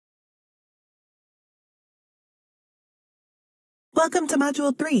Welcome to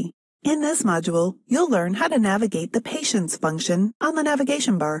Module 3. In this module, you'll learn how to navigate the Patients function on the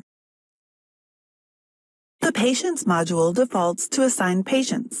navigation bar. The Patients module defaults to Assigned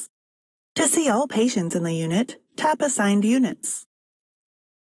Patients. To see all patients in the unit, tap Assigned Units.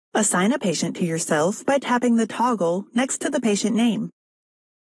 Assign a patient to yourself by tapping the toggle next to the patient name.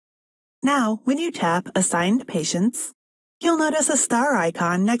 Now, when you tap Assigned Patients, you'll notice a star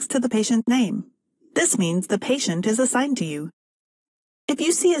icon next to the patient's name. This means the patient is assigned to you. If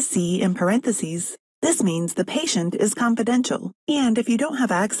you see a C in parentheses, this means the patient is confidential, and if you don't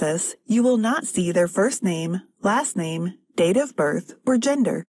have access, you will not see their first name, last name, date of birth, or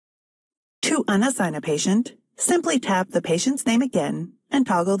gender. To unassign a patient, simply tap the patient's name again and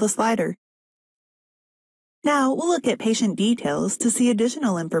toggle the slider. Now we'll look at patient details to see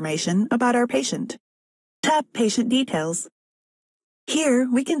additional information about our patient. Tap Patient Details. Here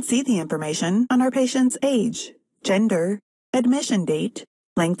we can see the information on our patient's age, gender, admission date,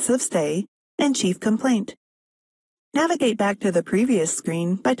 lengths of stay, and chief complaint. Navigate back to the previous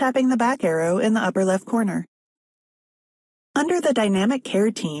screen by tapping the back arrow in the upper left corner. Under the Dynamic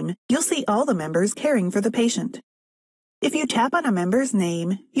Care team, you'll see all the members caring for the patient. If you tap on a member's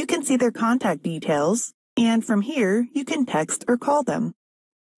name, you can see their contact details, and from here, you can text or call them.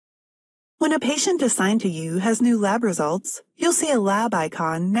 When a patient assigned to you has new lab results, you'll see a lab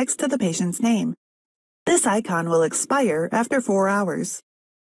icon next to the patient's name. This icon will expire after 4 hours.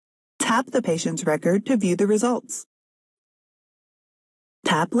 Tap the patient's record to view the results.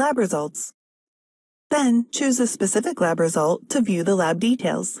 Tap Lab Results. Then choose a specific lab result to view the lab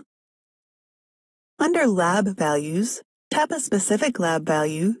details. Under Lab Values, tap a specific lab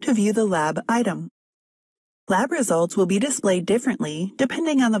value to view the lab item. Lab results will be displayed differently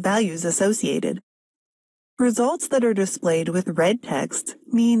depending on the values associated. Results that are displayed with red text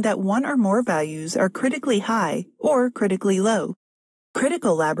mean that one or more values are critically high or critically low.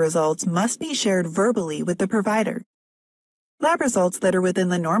 Critical lab results must be shared verbally with the provider. Lab results that are within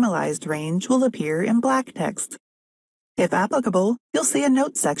the normalized range will appear in black text. If applicable, you'll see a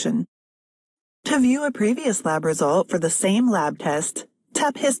notes section. To view a previous lab result for the same lab test,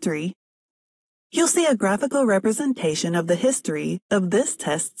 tap History. You'll see a graphical representation of the history of this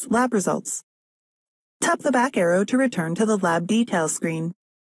test's lab results. Tap the back arrow to return to the Lab Details screen.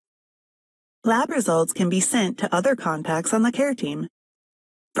 Lab results can be sent to other contacts on the care team.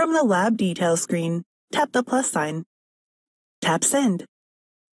 From the Lab Details screen, tap the plus sign. Tap Send.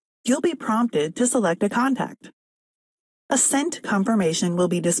 You'll be prompted to select a contact. A sent confirmation will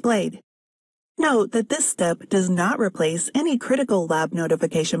be displayed. Note that this step does not replace any critical lab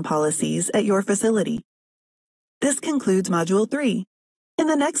notification policies at your facility. This concludes Module 3. In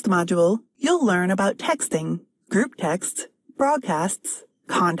the next module, you'll learn about texting, group text, broadcasts,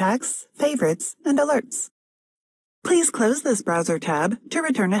 contacts, favorites, and alerts. Please close this browser tab to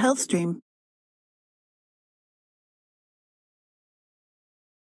return to HealthStream.